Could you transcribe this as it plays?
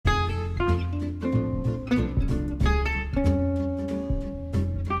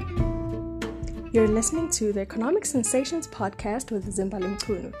You're listening to the Economic Sensations podcast with Zimbabwe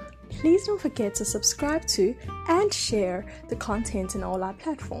Mkunu. Please don't forget to subscribe to and share the content in all our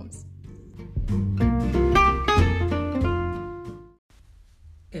platforms.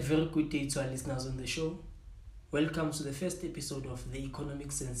 A very good day to our listeners on the show. Welcome to the first episode of the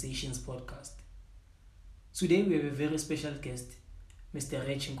Economic Sensations podcast. Today we have a very special guest, Mr.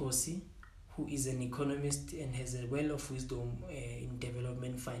 Redge Nkosi, who is an economist and has a well of wisdom in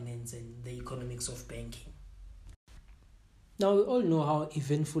development finance and the economics of banking. Now, we all know how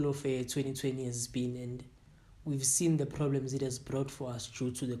eventful of 2020 has been, and we've seen the problems it has brought for us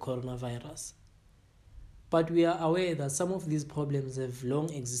due to the coronavirus. But we are aware that some of these problems have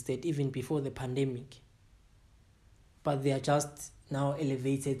long existed even before the pandemic, but they are just now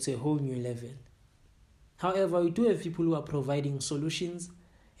elevated to a whole new level. However, we do have people who are providing solutions,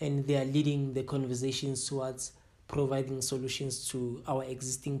 and they are leading the conversations towards providing solutions to our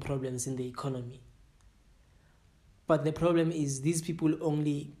existing problems in the economy. But the problem is these people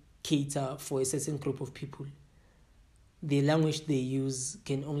only cater for a certain group of people. The language they use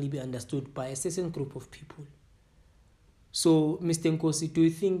can only be understood by a certain group of people. So, Mr. Nkosi, do you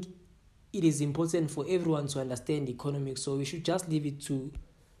think it is important for everyone to understand economics, or we should just leave it to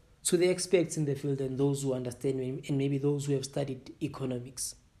the experts in the field and those who understand, and maybe those who have studied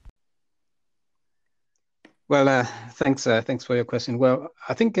economics? Well, thanks for your question. Well,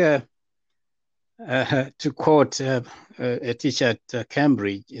 I think to quote a teacher at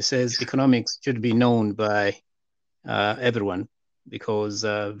Cambridge, he says economics should be known by everyone, because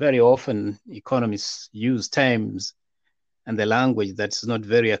very often economists use terms and the language that's not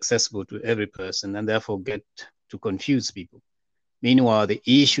very accessible to every person, and therefore get to confuse people. Meanwhile, the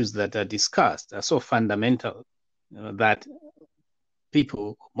issues that are discussed are so fundamental that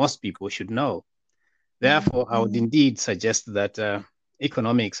most people should know. Therefore, I would indeed suggest that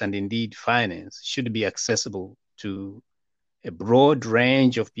economics and indeed finance should be accessible to a broad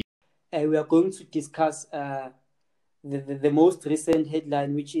range of people. We are going to discuss the most recent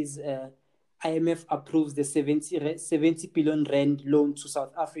headline, which is IMF approves the 70 billion rand loan to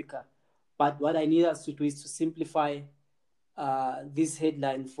South Africa. But what I need us to do is to simplify this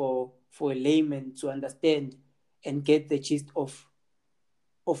headline for a layman to understand and get the gist of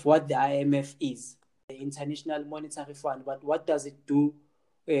what the IMF is. The International Monetary Fund, but what does it do?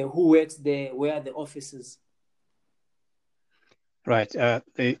 Who works there? Where are the offices? Right.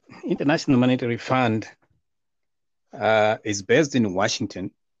 The International Monetary Fund is based in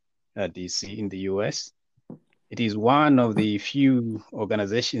Washington, D.C., in the U.S. It is one of the few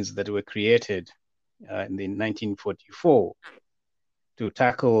organizations that were created in 1944 to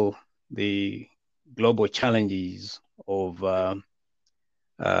tackle the global challenges of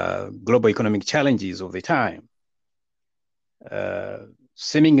global economic challenges of the time.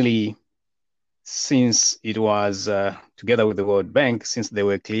 Seemingly, since it was together with the World Bank, since they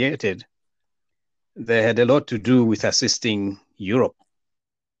were created, they had a lot to do with assisting Europe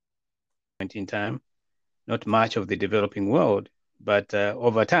in time, not much of the developing world, but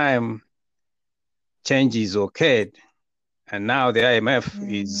over time, changes occurred, and now the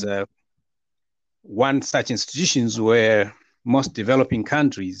IMF is one such institutions where most developing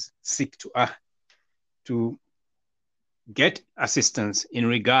countries seek to get assistance in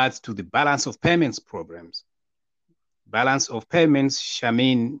regards to the balance of payments programs. Balance of payments shall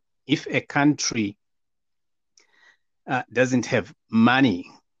mean if a country doesn't have money,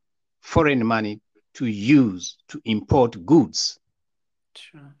 foreign money, to use to import goods,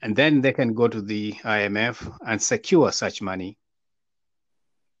 sure, and then they can go to the IMF and secure such money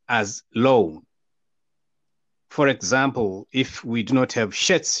as loan. For example, if we do not have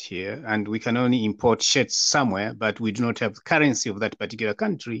shirts here and we can only import shirts somewhere, but we do not have the currency of that particular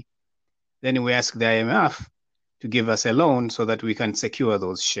country, then we ask the IMF to give us a loan so that we can secure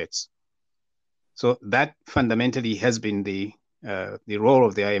those shirts. So that fundamentally has been the role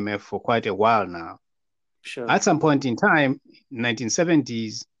of the IMF for quite a while now. Sure. At some point in time,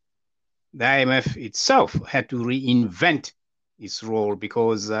 1970s, the IMF itself had to reinvent its role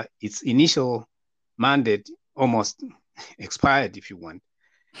because its initial mandate almost expired, if you want.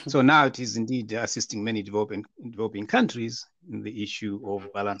 So now it is indeed assisting many developing countries in the issue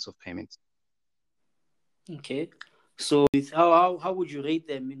of balance of payments. Okay. So how would you rate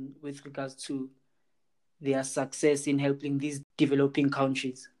them with regards to their success in helping these developing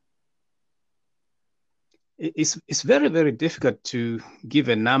countries? It's very, very difficult to give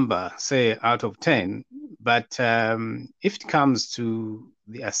a number, say, out of 10. But if it comes to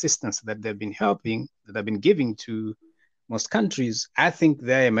the assistance that they've been giving to most countries, I think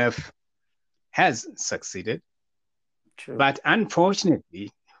the IMF has succeeded. True. But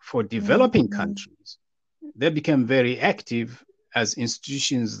unfortunately, for developing countries, they became very active as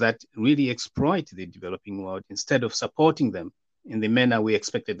institutions that really exploit the developing world instead of supporting them in the manner we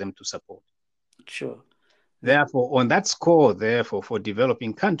expected them to support. Sure. Therefore, on that score, therefore, for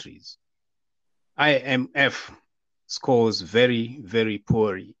developing countries, IMF scores very, very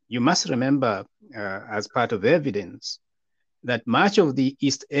poorly. You must remember, as part of evidence, that much of the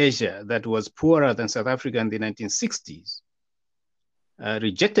East Asia that was poorer than South Africa in the 1960s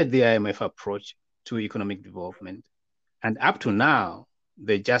rejected the IMF approach to economic development. And up to now,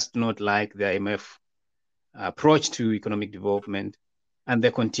 they just not like the IMF approach to economic development, and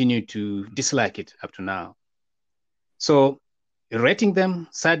they continue to dislike it up to now. So rating them,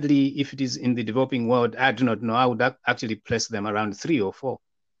 sadly, if it is in the developing world, I do not know. I would actually place them around 3 or 4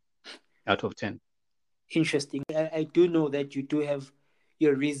 out of 10. Interesting. I do know that you do have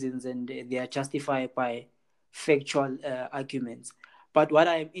your reasons, and they are justified by factual arguments. But what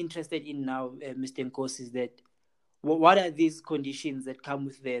I'm interested in now, Mr. Nkosi, is that what are these conditions that come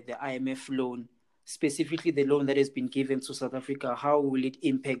with the IMF loan, specifically the loan that has been given to South Africa? How will it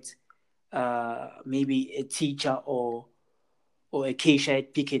impact maybe a teacher or a cashier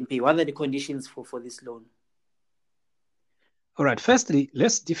at Pick n Pay? What are the conditions for this loan? All right. Firstly,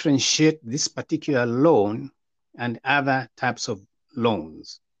 let's differentiate this particular loan and other types of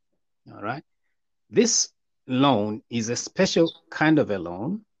loans. All right. This loan is a special kind of a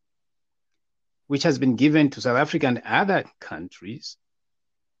loan which has been given to South Africa and other countries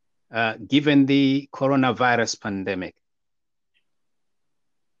given the coronavirus pandemic.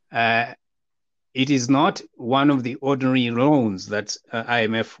 It is not one of the ordinary loans that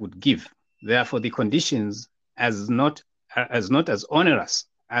IMF would give. Therefore, the conditions as not as onerous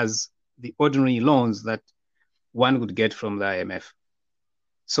as the ordinary loans that one would get from the IMF.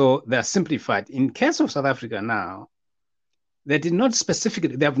 So they're simplified. In case of South Africa now, they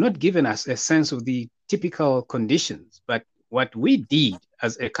have not given us a sense of the typical conditions, but what we did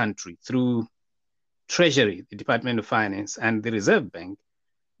as a country through Treasury, the Department of Finance, and the Reserve Bank,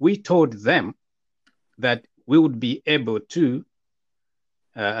 we told them that we would be able to,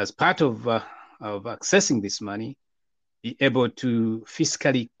 as part of accessing this money, be able to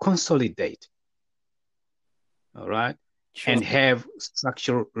fiscally consolidate, all right, Sure. and have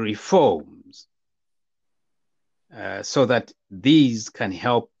structural reforms so that these can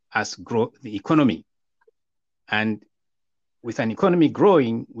help us grow the economy. And with an economy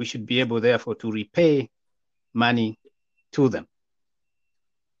growing, we should be able, therefore, to repay money to them.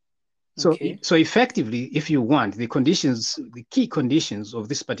 So, Okay. so effectively, if you want, the key conditions of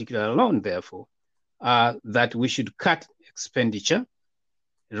this particular loan, therefore, are that we should cut expenditure,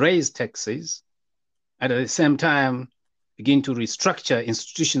 raise taxes, and at the same time, begin to restructure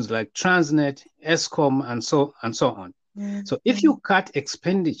institutions like Transnet, Eskom, and so on. Mm-hmm. So if you cut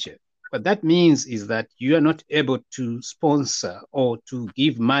expenditure, what that means is that you are not able to sponsor or to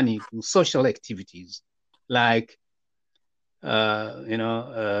give money to social activities like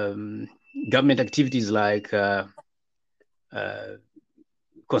government activities like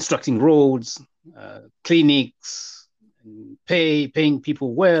constructing roads, clinics, paying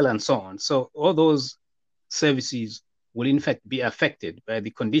people well, and so on. So all those services will in fact be affected by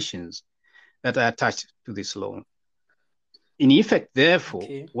the conditions that are attached to this loan. In effect, therefore,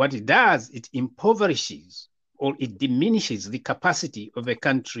 what it does, it impoverishes or it diminishes the capacity of a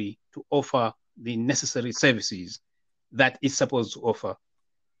country to offer the necessary services that it's supposed to offer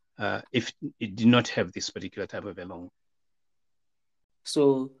if it did not have this particular type of a loan.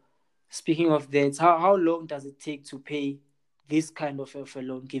 So, speaking of that, how long does it take to pay this kind of a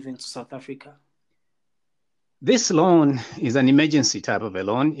loan given to South Africa? This loan is an emergency type of a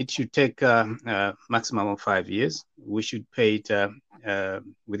loan. It should take a maximum of 5 years. We should pay it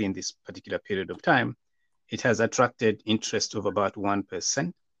within this particular period of time. It has attracted interest of about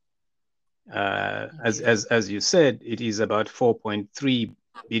 1%. As you said, it is about $4.3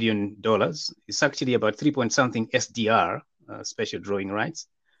 billion. It's actually about 3 point something SDR, special drawing rights,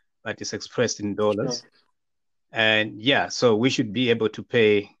 but it's expressed in dollars. Sure. And yeah, so we should be able to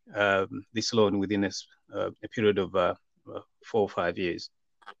pay this loan within a period of 4 or 5 years.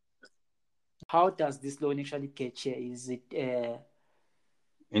 How does this loan actually get here? Is it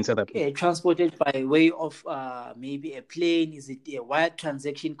in South Africa? Transported by way of maybe a plane? Is it a wire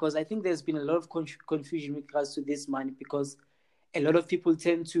transaction? Because I think there's been a lot of confusion with regards to this money, because a lot of people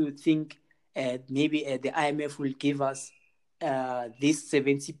tend to think maybe the IMF will give us this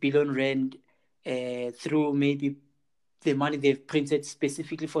 70 billion rand through maybe the money they've printed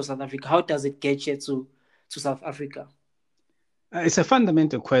specifically for South Africa. How does it get here to South Africa? It's a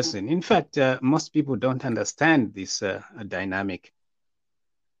fundamental question. In fact, most people don't understand this dynamic.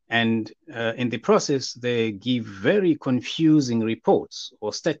 And in the process, they give very confusing reports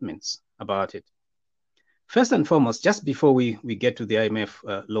or statements about it. First and foremost, just before we get to the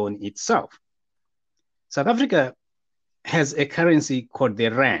IMF loan itself, South Africa has a currency called the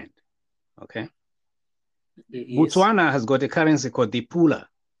rand, okay? Yes. Botswana has got a currency called the pula,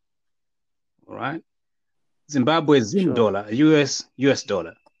 all right? Zimbabwe, Zim dollar, US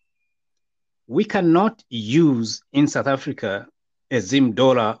dollar. We cannot use in South Africa a Zim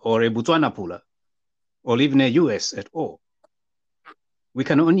dollar or a Botswana pula, or even a US at all. We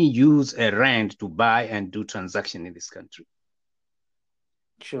can only use a rand to buy and do transaction in this country.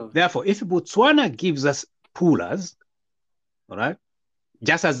 Sure. Therefore, if Botswana gives us pulas, all right,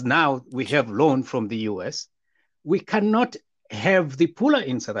 just as now we have loan from the US, we cannot have the pula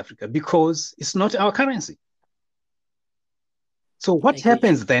in South Africa because it's not our currency. So what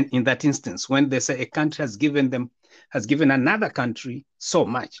happens then in that instance when they say a country has given another country so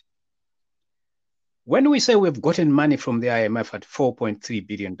much? When we say we've gotten money from the IMF at $4.3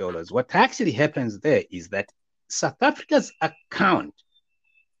 billion, what actually happens there is that South Africa's account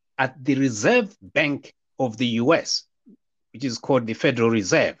at the Reserve Bank of the US, which is called the Federal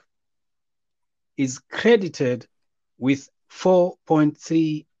Reserve, is credited with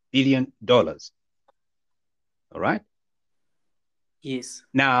 $4.3 billion. All right? Yes.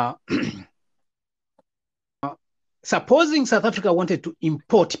 Now, supposing South Africa wanted to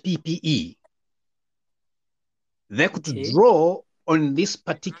import PPE, they could draw on this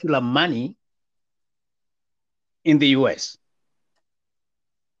particular money in the US.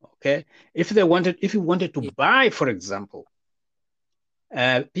 Okay, if you wanted to buy, for example,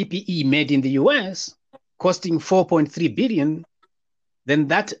 PPE made in the US costing 4.3 billion, then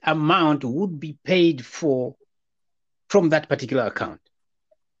that amount would be paid for from that particular account.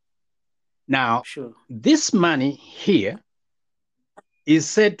 Now, this money here is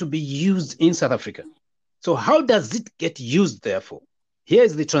said to be used in South Africa. So how does it get used, therefore? Here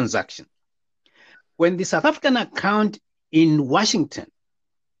is the transaction. When the South African account in Washington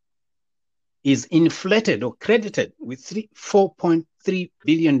is inflated or credited with $4.3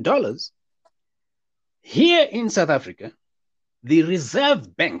 billion, here in South Africa, the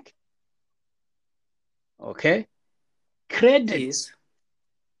Reserve Bank, okay, credits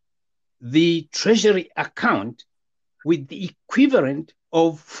the Treasury account with the equivalent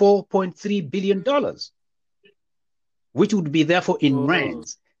of $4.3 billion, which would be therefore in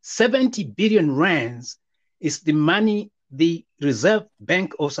rands. 70 billion rands is the money the Reserve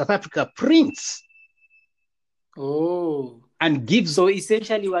Bank of South Africa prints. And gives. So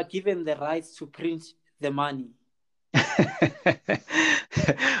essentially, we are given the rights to print the money.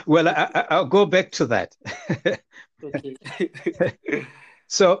 Well, I'll go back to that. Okay.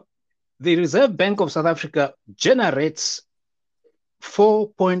 So the Reserve Bank of South Africa generates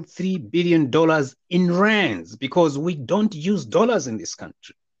 $4.3 billion in rands because we don't use dollars in this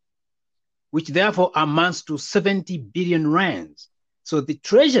country, which therefore amounts to 70 billion rands. So the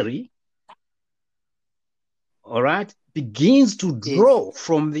Treasury, all right, begins to draw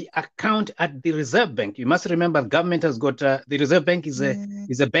from the account at the Reserve Bank. You must remember, government has got, the Reserve Bank is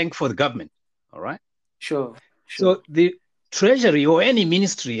a bank for the government, all right? Sure. So the Treasury or any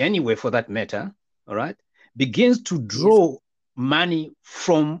ministry, anyway, for that matter, all right, begins to draw money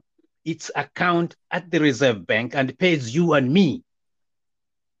from its account at the Reserve Bank and pays you and me,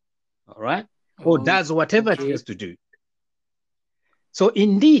 all right? Or does whatever it has to do. So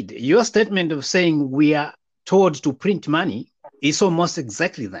indeed, your statement of saying we are told to print money is almost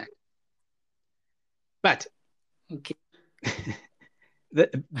exactly that. But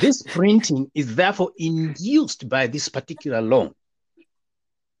this printing is therefore induced by this particular loan.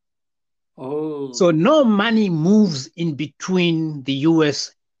 So no money moves in between the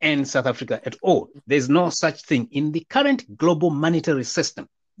US and South Africa at all. There's no such thing. In the current global monetary system,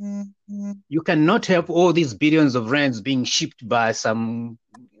 you cannot have all these billions of rands being shipped by some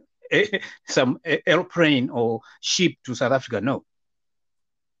airplane or ship to South Africa. No.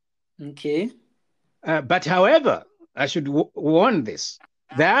 Okay. But however, I should warn this.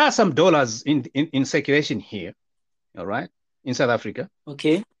 There are some dollars in circulation here, all right, in South Africa.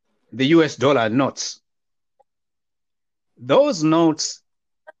 Okay. The US dollar notes. Those notes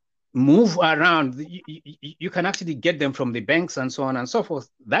move around. You can actually get them from the banks and so on and so forth.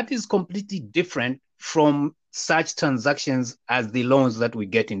 That is completely different from such transactions as the loans that we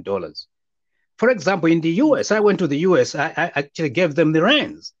get in dollars. For example, in the US, I went to the US, I actually gave them the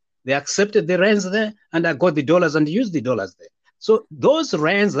rands. They accepted the rands there, and I got the dollars and used the dollars there. So those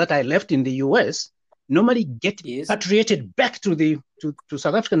rands that I left in the US normally get repatriated back to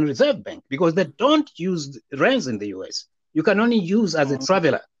South African Reserve Bank because they don't use rands in the US. You can only use as a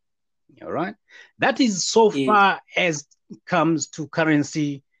traveler All right. That is so Yes. far as comes to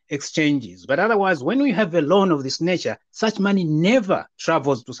currency exchanges. But otherwise, when we have a loan of this nature, such money never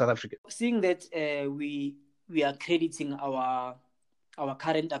travels to South Africa. Seeing that we are crediting our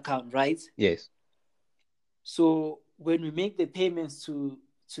current account, right? Yes. So when we make the payments to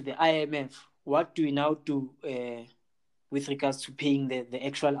the IMF, what do we now do with regards to paying the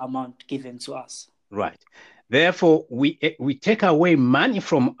actual amount given to us? Right. Therefore, we take away money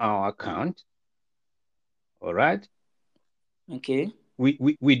from our account. All right. Okay.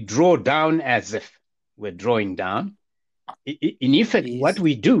 We draw down as if we're drawing down. In effect, Yes. what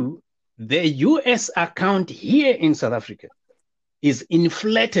we do, the US account here in South Africa is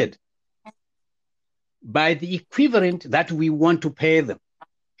inflated by the equivalent that we want to pay them.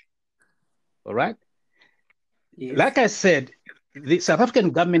 All right. Yes. Like I said, the South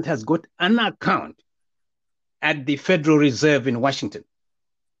African government has got an account at the Federal Reserve in Washington.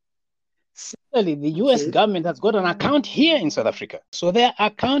 Similarly, the US government has got an account here in South Africa. So their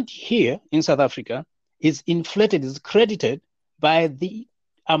account here in South Africa is inflated, is credited by the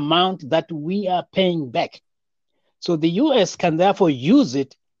amount that we are paying back. So the US can therefore use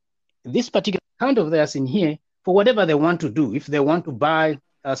it, this particular account of theirs in here, for whatever they want to do. If they want to buy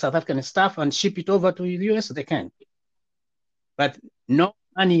South African stuff and ship it over to the US, they can. But no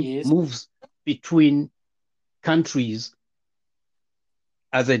money moves between countries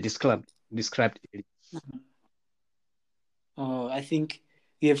as I described it. Oh, I think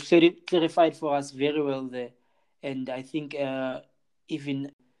you have clarified for us very well there. And I think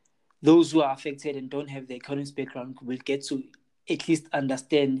even those who are affected and don't have the economist background will get to at least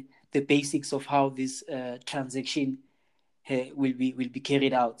understand the basics of how this transaction will be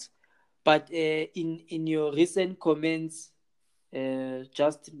carried out. But in your recent comments,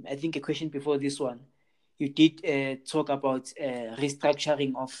 just I think a question before this one, you did talk about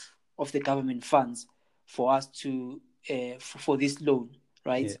restructuring of the government funds for us to for this loan,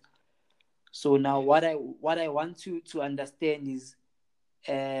 right? Yeah. So now what I want to understand is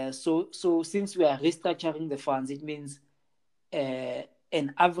so since we are restructuring the funds, it means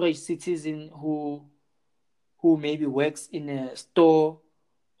an average citizen who maybe works in a store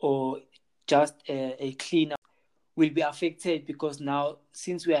or just a cleaner will be affected, because now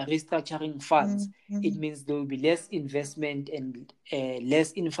since we are restructuring funds, it means there will be less investment and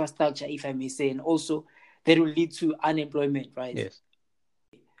less infrastructure, if I may say, and also that will lead to unemployment, right? Yes.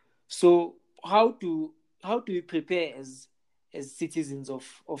 So how do we prepare as citizens of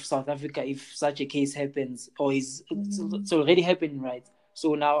South Africa if such a case happens, or it's already happening, right?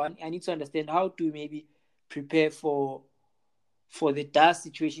 So now I need to understand how to maybe prepare for the dire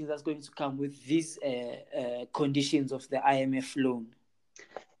situations that's going to come with these conditions of the IMF loan.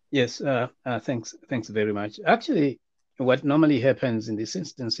 Yes, thanks very much. Actually, what normally happens in this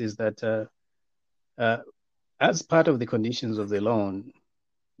instance is that as part of the conditions of the loan,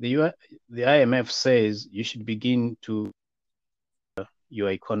 the IMF says you should begin to your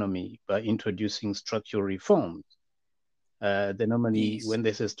economy by introducing structural reforms. They normally, when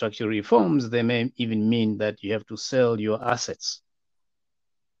they say structural reforms, they may even mean that you have to sell your assets.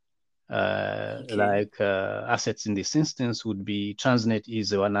 Like assets in this instance would be Transnet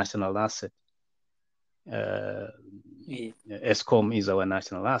is our national asset. Eskom is our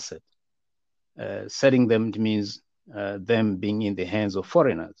national asset. Selling them means them being in the hands of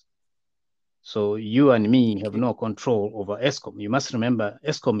foreigners. So you and me have no control over Eskom. You must remember,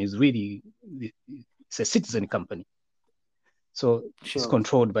 Eskom is really, it's a citizen company. So it's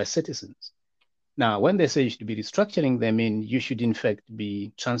controlled by citizens. Now, when they say you should be restructuring, they mean you should in fact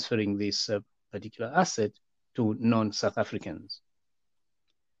be transferring this particular asset to non-South Africans.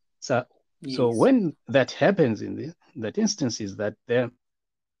 So when that happens in that instance is that there are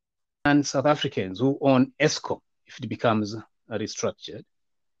non-South Africans who own Eskom, if it becomes restructured,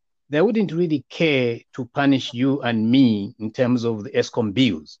 they wouldn't really care to punish you and me in terms of the Eskom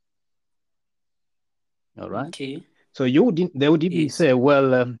bills. All right. Okay. So they would even say,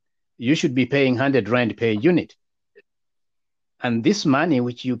 well, you should be paying 100 Rand per unit. And this money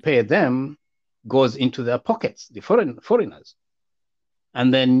which you pay them goes into their pockets, the foreigners.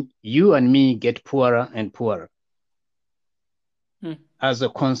 And then you and me get poorer and poorer as a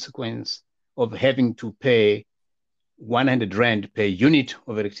consequence of having to pay 100 Rand per unit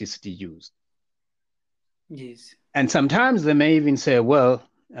of electricity used. Yes. And sometimes they may even say, well,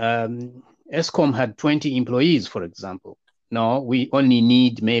 Eskom had 20 employees, for example. No, we only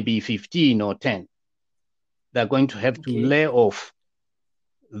need maybe 15 or 10. They're going to have to lay off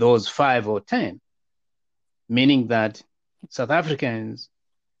those 5 or 10, meaning that South Africans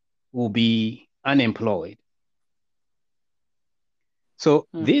will be unemployed. So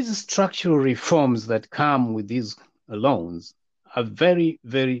these structural reforms that come with these loans are very,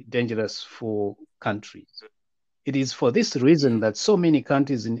 very dangerous for countries. It is for this reason that so many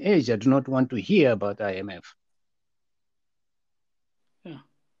countries in Asia do not want to hear about IMF.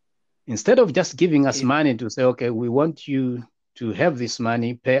 Instead of just giving us money to say, okay, we want you to have this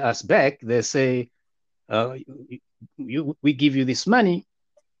money, pay us back, they say, we give you this money,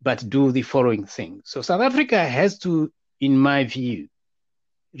 but do the following thing. So South Africa has to, in my view,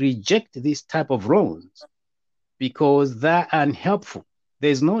 reject this type of loans because they're unhelpful.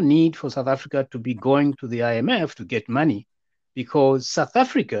 There's no need for South Africa to be going to the IMF to get money because South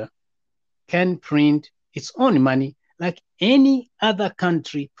Africa can print its own money like any other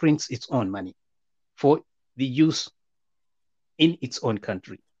country prints its own money for the use in its own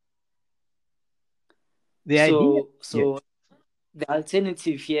country. The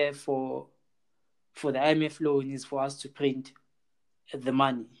alternative here for the IMF loan is for us to print the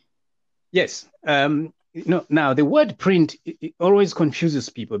money. Yes. Now the word print it always confuses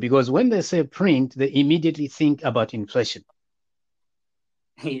people because when they say print, they immediately think about inflation.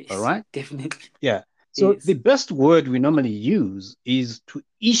 Yes, all right? Definitely. Yeah. So the best word we normally use is to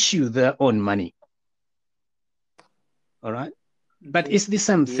issue their own money. All right. But it's the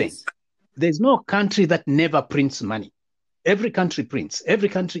same thing. There's no country that never prints money. Every country prints. Every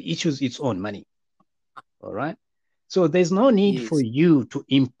country issues its own money. All right. So there's no need for you to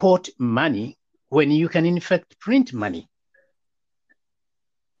import money when you can in fact print money.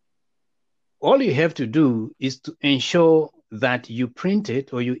 All you have to do is to ensure that you print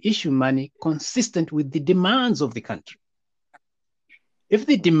it or you issue money consistent with the demands of the country. If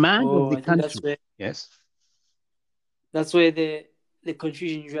the demand of the country, that's where the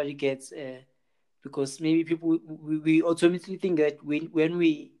confusion usually gets, because maybe people we automatically think that when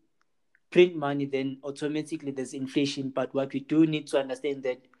we print money, then automatically there's inflation. But what we do need to understand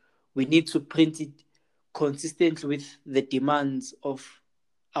that we need to print it consistent with the demands of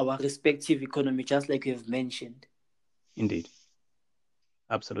our respective economy, just like you have mentioned. Indeed.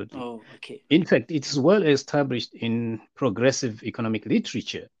 Absolutely. Oh, okay. In fact, it is well established in progressive economic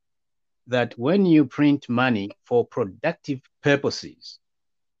literature that when you print money for productive purposes,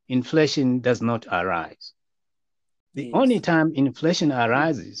 inflation does not arise. The only time inflation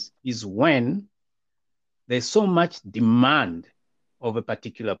arises is when there's so much demand of a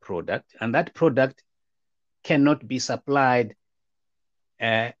particular product, and that product cannot be supplied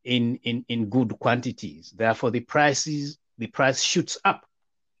in good quantities. Therefore, the price shoots up.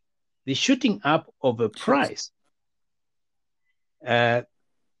 The shooting up of a price is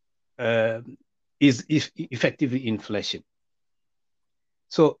effectively inflation.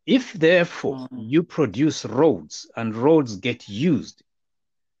 So if therefore you produce roads and roads get used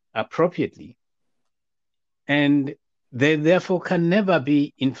appropriately, and there therefore can never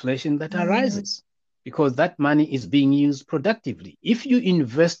be inflation that arises because that money is being used productively. If you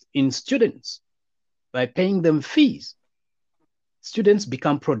invest in students by paying them fees, students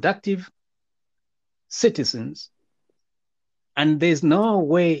become productive citizens, and there's no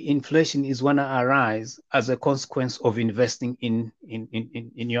way inflation is going to arise as a consequence of investing in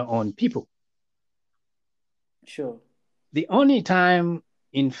your own people. Sure. The only time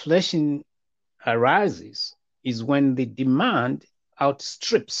inflation arises is when the demand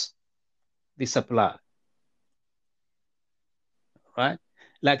outstrips the supply. Right?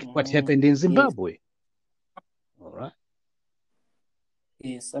 Like what happened in Zimbabwe. All right.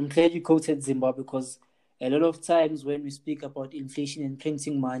 Yes, I'm glad you quoted Zimbabwe because a lot of times when we speak about inflation and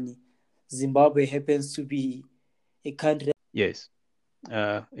printing money, Zimbabwe happens to be a country. Yes,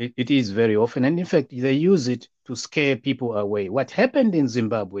 it is very often. And in fact, they use it to scare people away. What happened in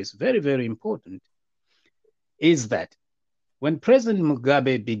Zimbabwe is very, very important, is that when President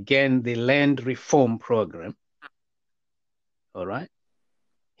Mugabe began the land reform program, all right,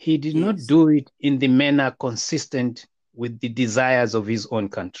 he did not do it in the manner consistent with the desires of his own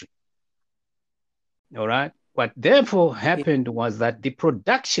country. All right. What therefore happened was that the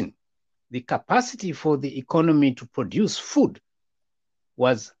production, the capacity for the economy to produce food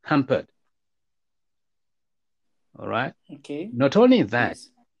was hampered. All right. Okay. Not only that,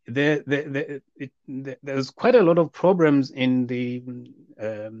 there's quite a lot of problems in the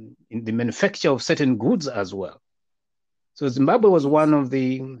manufacture of certain goods as well. So Zimbabwe was one of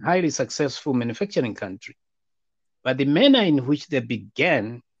the highly successful manufacturing countries, but the manner in which they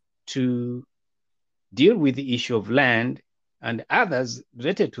began to deal with the issue of land and others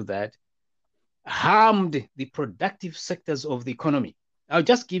related to that harmed the productive sectors of the economy. I'll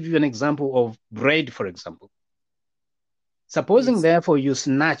just give you an example of bread, for example. Supposing, therefore, you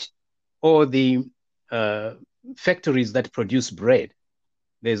snatch all the factories that produce bread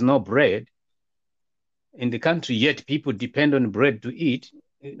there's no bread in the country, yet people depend on bread to eat.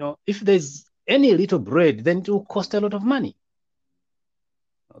 If there's any little bread, then it will cost a lot of money.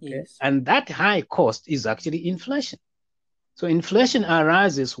 Okay. Yes. And that high cost is actually inflation. So inflation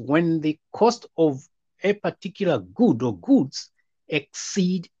arises when the cost of a particular good or goods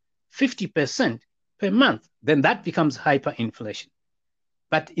exceed 50% per month. Then that becomes hyperinflation.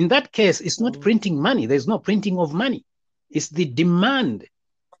 But in that case, it's not printing money. There's no printing of money. It's the demand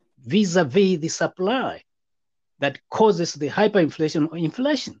vis-a-vis the supply that causes the hyperinflation or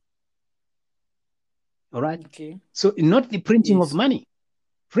inflation. All right? Okay. So not the printing Yes. of money.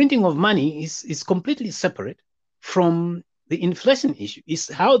 Printing of money is completely separate from the inflation issue.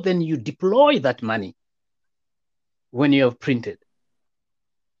 It's how then you deploy that money when you have printed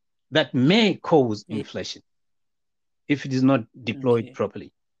that may cause inflation if it is not deployed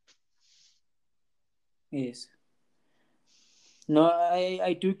properly. Yes. No,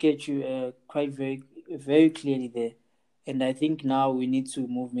 I do get you quite very clearly there. And I think now we need to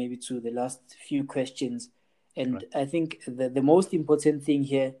move maybe to the last few questions. And Right. I think the most important thing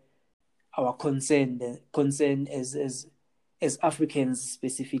here, our concern as Africans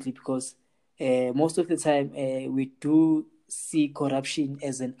specifically, because most of the time we do see corruption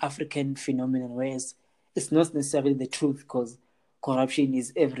as an African phenomenon, whereas it's not necessarily the truth, because corruption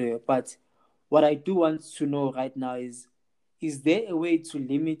is everywhere. But what I do want to know right now is there a way to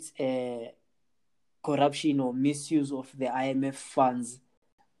limit corruption or misuse of the IMF funds?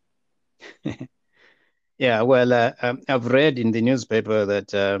 Yeah, well, I've read in the newspaper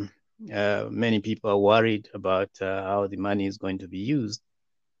that many people are worried about how the money is going to be used,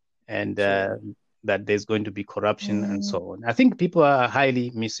 and that there's going to be corruption and so on. I think people are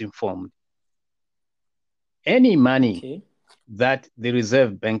highly misinformed. Any money that the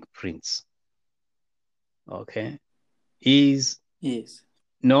Reserve Bank prints, is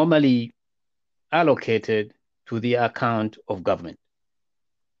normally allocated to the account of government.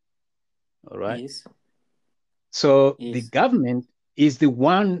 All right. Yes. So the government is the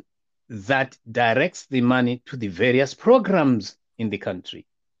one that directs the money to the various programs in the country.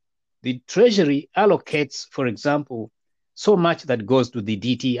 The Treasury allocates, for example, so much that goes to the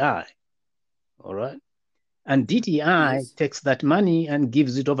DTI. All right. And DTI takes that money and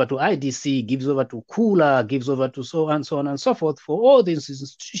gives it over to IDC, gives over to Kula, gives over to so on and so forth for all these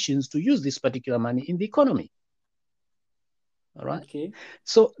institutions to use this particular money in the economy. All right. Okay.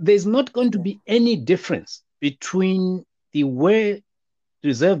 So there's not going to be any difference between the way the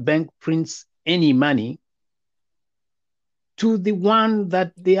Reserve Bank prints any money to the one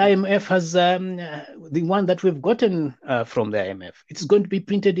that the IMF has, the one that we've gotten from the IMF. It's going to be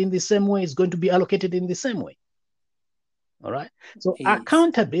printed in the same way. It's going to be allocated in the same way. All right. So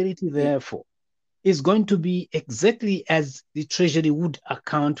accountability, therefore, is going to be exactly as the Treasury would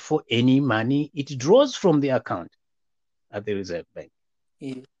account for any money it draws from the account at the Reserve Bank.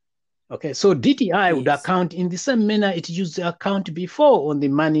 Okay, so DTI would account in the same manner it used to account before on the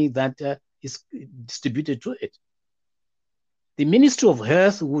money that is distributed to it. The Ministry of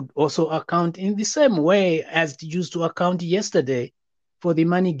Health would also account in the same way as it used to account yesterday for the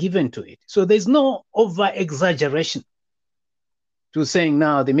money given to it. So there's no over-exaggeration to saying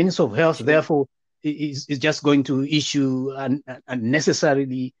now the Ministry of Health, therefore, is just going to issue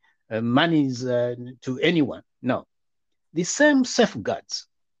unnecessarily monies to anyone. No. The same safeguards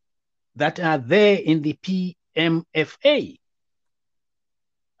that are there in the PMFA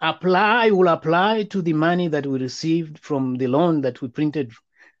will apply to the money that we received from the loan that we printed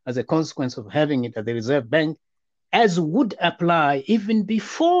as a consequence of having it at the Reserve Bank, as would apply even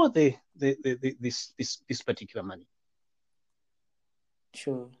before this particular money.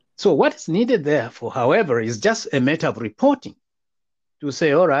 Sure. So what is needed therefore, however, is just a matter of reporting to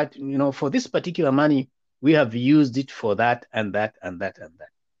say, all right, for this particular money, we have used it for that and that and that and that.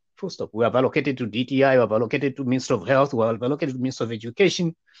 Full stop. We have allocated to DTI, we have allocated to Minister of Health, we have allocated to Minister of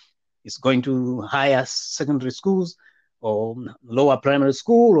Education. It's going to higher secondary schools or lower primary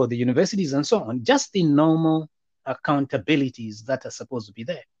school or the universities and so on. Just the normal accountabilities that are supposed to be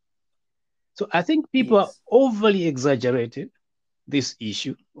there. So I think people are overly exaggerated this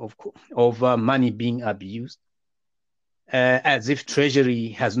issue of money being abused. As if Treasury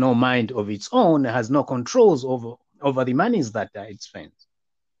has no mind of its own, has no controls over the monies that it spends.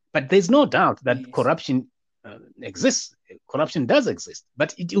 But there's no doubt that corruption exists. Corruption does exist,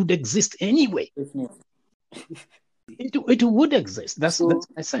 but it would exist anyway. It would exist. That's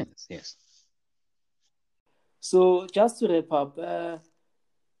my sense, yes. So just to wrap up,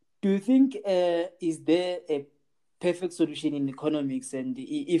 do you think is there a perfect solution in economics? And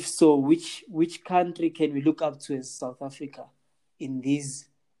if so, which country can we look up to as South Africa in these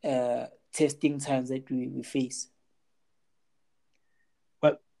testing times that we face?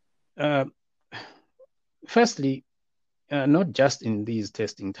 Well, firstly, not just in these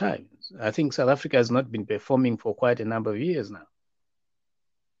testing times. I think South Africa has not been performing for quite a number of years now.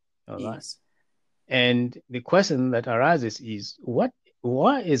 All right. Yes. And the question that arises is,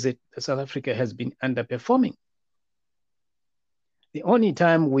 why is it that South Africa has been underperforming? The only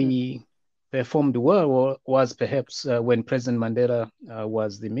time we performed well was perhaps when President Mandela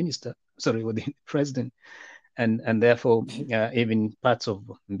was the president, and therefore even parts of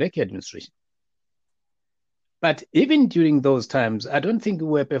Mbeki administration. But even during those times, I don't think we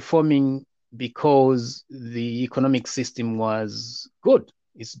were performing because the economic system was good.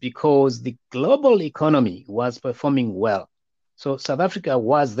 It's because the global economy was performing well. So South Africa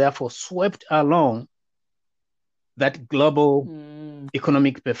was therefore swept along that global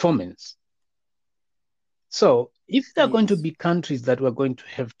economic performance. So if there are going to be countries that we're going to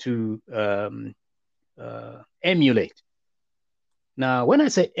have to emulate. Now, when I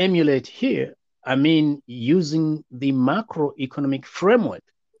say emulate here, I mean using the macroeconomic framework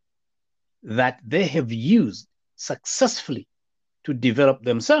that they have used successfully to develop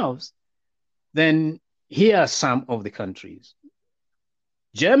themselves, then here are some of the countries.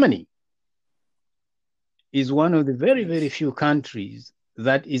 Germany is one of the very, very few countries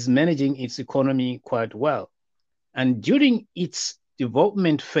that is managing its economy quite well. And during its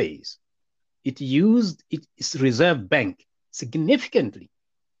development phase, it used its reserve bank significantly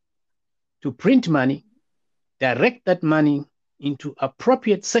to print money, direct that money into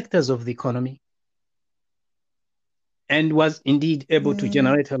appropriate sectors of the economy, and was indeed able to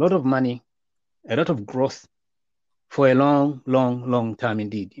generate a lot of money, a lot of growth for a long, long, long time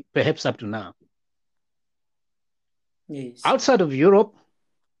indeed, perhaps up to now. Yes. Outside of Europe,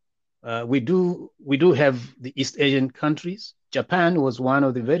 we do have the East Asian countries. Japan was one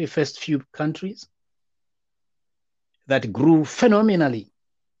of the very first few countries that grew phenomenally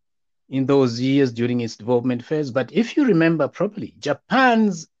in those years during its development phase. But if you remember properly,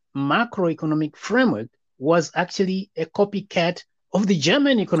 Japan's macroeconomic framework was actually a copycat of the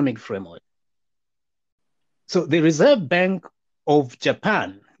German economic framework. So the Reserve Bank of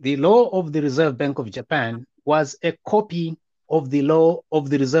Japan, the law of the Reserve Bank of Japan was a copy of the law of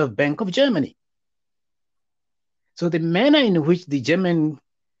the Reserve Bank of Germany. So the manner in which the German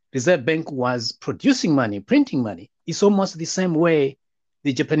Reserve Bank was producing money, printing money, is almost the same way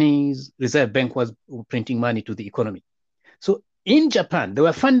the Japanese Reserve Bank was printing money to the economy. So in Japan, there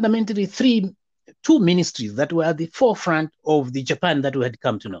were fundamentally two ministries that were at the forefront of the Japan that we had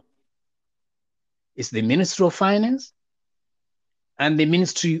come to know. It's the Ministry of Finance and the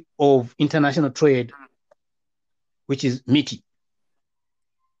Ministry of International Trade, which is MITI,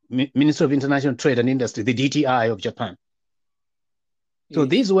 Ministry of International Trade and Industry, the DTI of Japan. So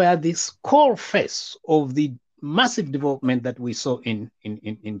these were the core face of the massive development that we saw in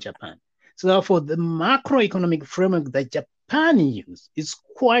Japan. So therefore, the macroeconomic framework that Japan used is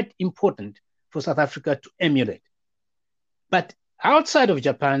quite important for South Africa to emulate. But outside of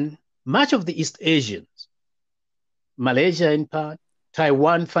Japan, much of the East Asians, Malaysia in part,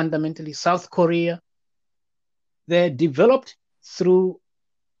 Taiwan fundamentally, South Korea, they developed through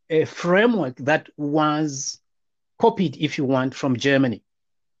a framework that was copied, if you want, from Germany.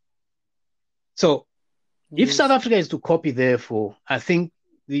 So if South Africa is to copy, therefore, I think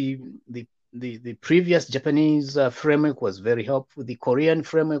the previous Japanese framework was very helpful. The Korean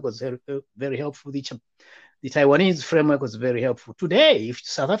framework was very helpful. The Taiwanese framework was very helpful. Today, if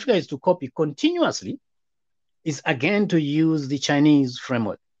South Africa is to copy continuously, is again to use the Chinese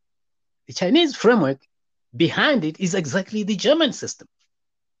framework. The Chinese framework, behind it is exactly the German system.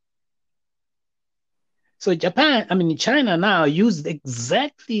 So China now used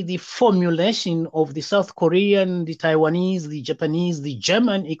exactly the formulation of the South Korean, the Taiwanese, the Japanese, the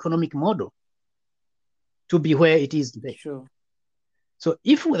German economic model to be where it is today. Sure. So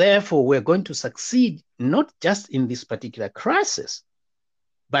if therefore we're going to succeed, not just in this particular crisis,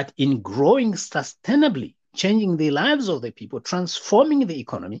 but in growing sustainably, changing the lives of the people, transforming the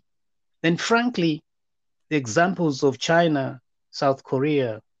economy, then frankly, the examples of China, South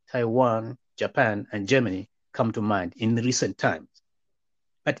Korea, Taiwan, Japan, and Germany come to mind in recent times.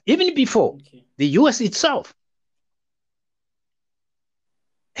 But even before, the US itself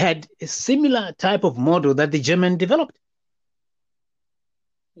had a similar type of model that the German developed.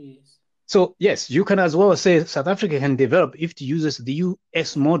 Yes. So yes, you can as well say South Africa can develop if it uses the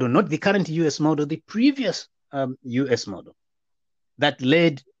US model, not the current US model, the previous US model that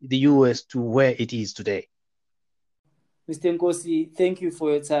led the US to where it is today. Mr. Nkosi, thank you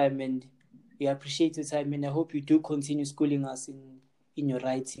for your time, and we appreciate your time, and I hope you do continue schooling us in in your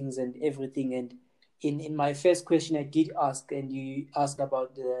writings and everything. And in my first question, I did ask, and you asked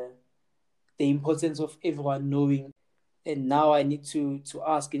about the importance of everyone knowing. And now I need to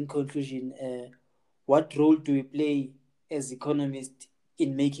ask in conclusion, what role do we play as economists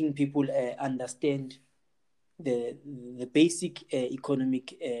in making people understand the basic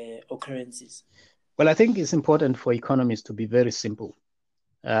economic occurrences? Well, I think it's important for economists to be very simple.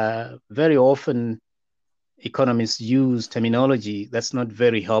 Very often, economists use terminology that's not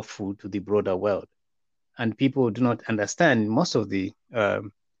very helpful to the broader world, and people do not understand most of the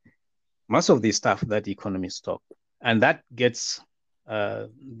stuff that economists talk, and that gets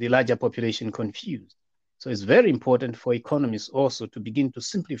the larger population confused. So it's very important for economists also to begin to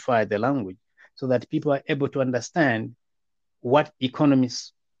simplify the language so that people are able to understand what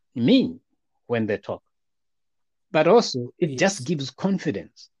economists mean when they talk. But also, it just gives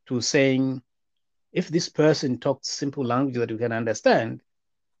confidence to saying, if this person talks simple language that we can understand,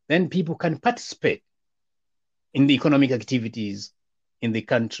 then people can participate in the economic activities in the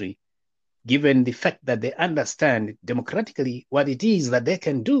country, given the fact that they understand democratically what it is that they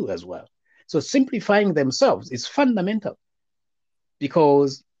can do as well. So simplifying themselves is fundamental,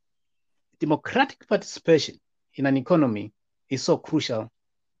 because democratic participation in an economy is so crucial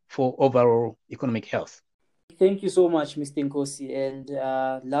for overall economic health. Thank you so much, Mr. Nkosi. And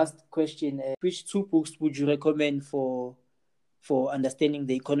last question, which 2 books would you recommend for understanding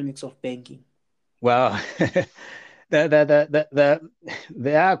the economics of banking? Well,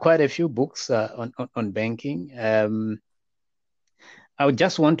 there are quite a few books on banking. I would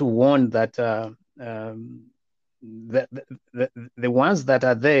just want to warn that the ones that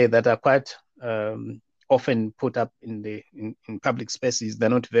are there that are quite often put up in public spaces, they're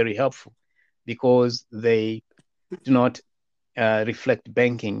not very helpful, because they do not reflect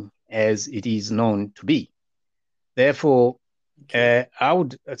banking as it is known to be. Therefore, I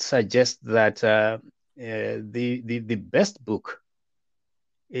would suggest that the best book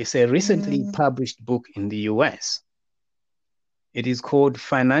is a recently published book in the US. It is called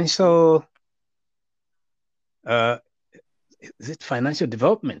Financial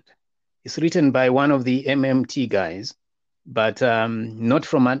Development. It's written by one of the MMT guys, but not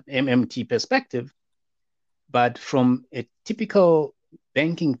from an MMT perspective, but from a typical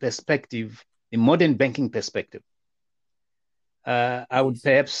banking perspective, a modern banking perspective. I would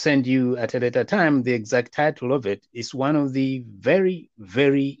perhaps send you at a later time the exact title of it. It's one of the very,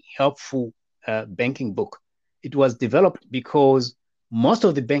 very helpful banking book. It was developed because most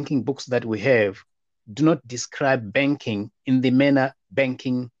of the banking books that we have do not describe banking in the manner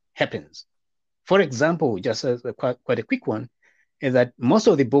banking happens. For example, just as quite a quick one, is that most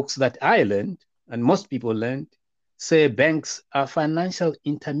of the books that I learned, and most people learned, say banks are financial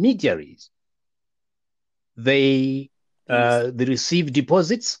intermediaries. They receive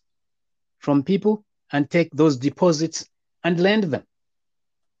deposits from people and take those deposits and lend them.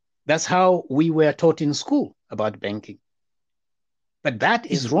 That's how we were taught in school about banking. But that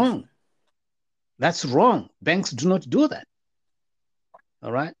is wrong. That's wrong. Banks do not do that.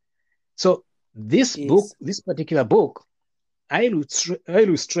 All right. So this book, this particular book,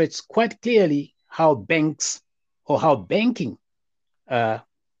 illustrates quite clearly how banks or how banking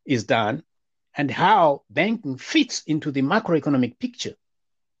is done, and how banking fits into the macroeconomic picture.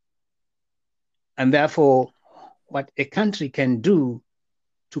 And therefore, what a country can do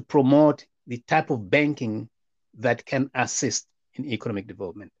to promote the type of banking that can assist in economic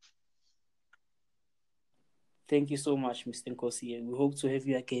development. Thank you so much, Mr. Nkosi, and we hope to have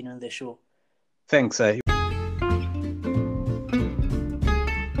you again on the show. Thanks.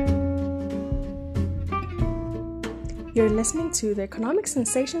 You're listening to the Economic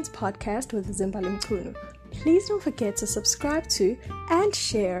Sensations podcast with Zimbabwe Mchunu. Please don't forget to subscribe to and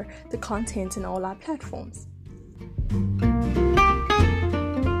share the content in all our platforms.